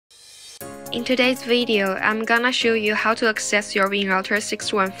In today's video, I'm gonna show you how to access your InRouter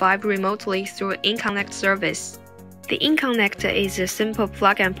 615 remotely through InConnect Service. The InConnect is a simple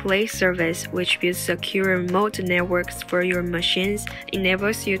plug-and-play service which builds secure remote networks for your machines,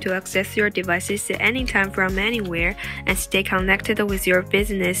 enables you to access your devices anytime from anywhere, and stay connected with your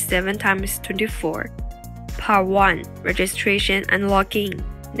business 7x24. Part 1. Registration and Login.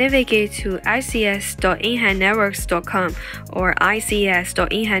 Navigate to ics.inhandnetworks.com or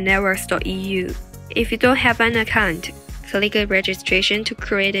ics.inhandnetworks.eu. If you don't have an account, click Registration to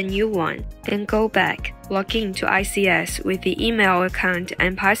create a new one, then go back, log in to ICS with the email account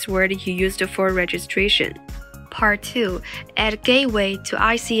and password you used for registration. Part 2. Add Gateway to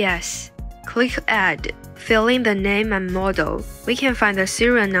ICS. Click Add. Fill in the name and model. We can find the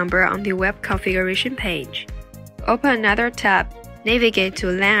serial number on the web configuration page. Open another tab. Navigate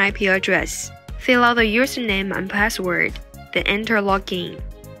to LAN IP address. Fill out the username and password, then enter login.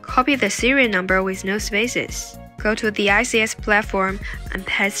 Copy the serial number with no spaces. Go to the ICS platform and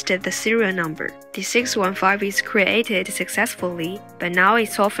paste the serial number. The 615 is created successfully, but now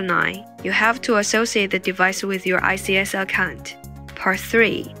it's offline. You have to associate the device with your ICS account. Part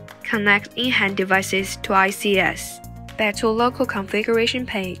 3. Connect InHand devices to ICS. Back to local configuration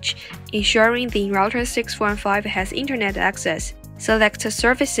page, ensuring the InRouter 615 has internet access. Select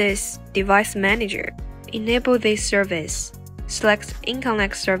Services Device Manager. Enable this service. Select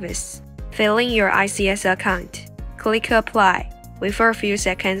InConnect Service. Fill in your ICS account. Click Apply. Wait for a few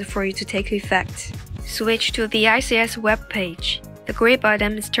seconds for it to take effect. Switch to the ICS web page. The gray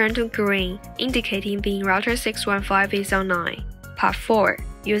button is turned to green, indicating the InRouter 615 is online. Part 4.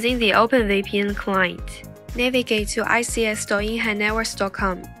 Using the Open VPN Client. Navigate to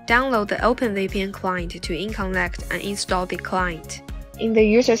ics.inhandnetworks.com. Download the Open VPN Client to InConnect and install the client. In the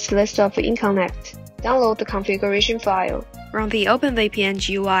users list of InConnect, download the configuration file. Run the Open VPN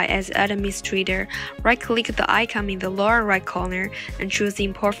GUI as administrator. Right-click the icon in the lower right corner and choose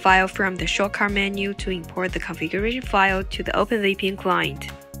Import File from the shortcut menu to import the configuration file to the Open VPN client.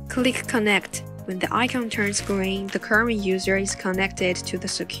 Click Connect. When the icon turns green, the current user is connected to the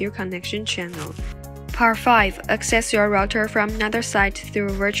secure connection channel. Part 5. Access your router from another site through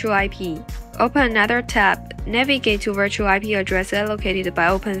virtual IP. Open another tab. Navigate to virtual IP address allocated by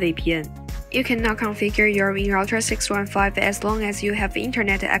OpenVPN. You can now configure your InRouter 615 as long as you have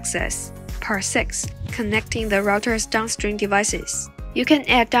internet access. Part 6. Connecting the router's downstream devices. You can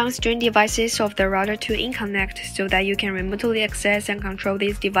add downstream devices of the router to InConnect so that you can remotely access and control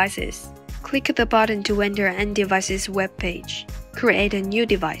these devices. Click the button to enter End Devices web page. Create a new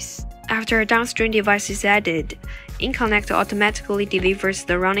device. After a downstream device is added, InConnect automatically delivers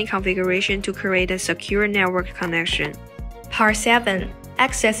the running configuration to create a secure network connection. Part 7.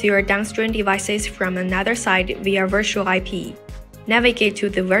 Access your downstream devices from another site via virtual IP. Navigate to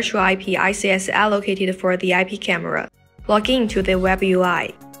the virtual IP ICS allocated for the IP camera. Log in to the web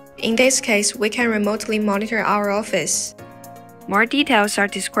UI. In this case, we can remotely monitor our office. More details are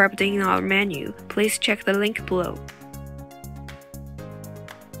described in our menu. Please check the link below.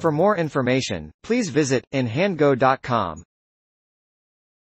 For more information, please visit InHandGo.com.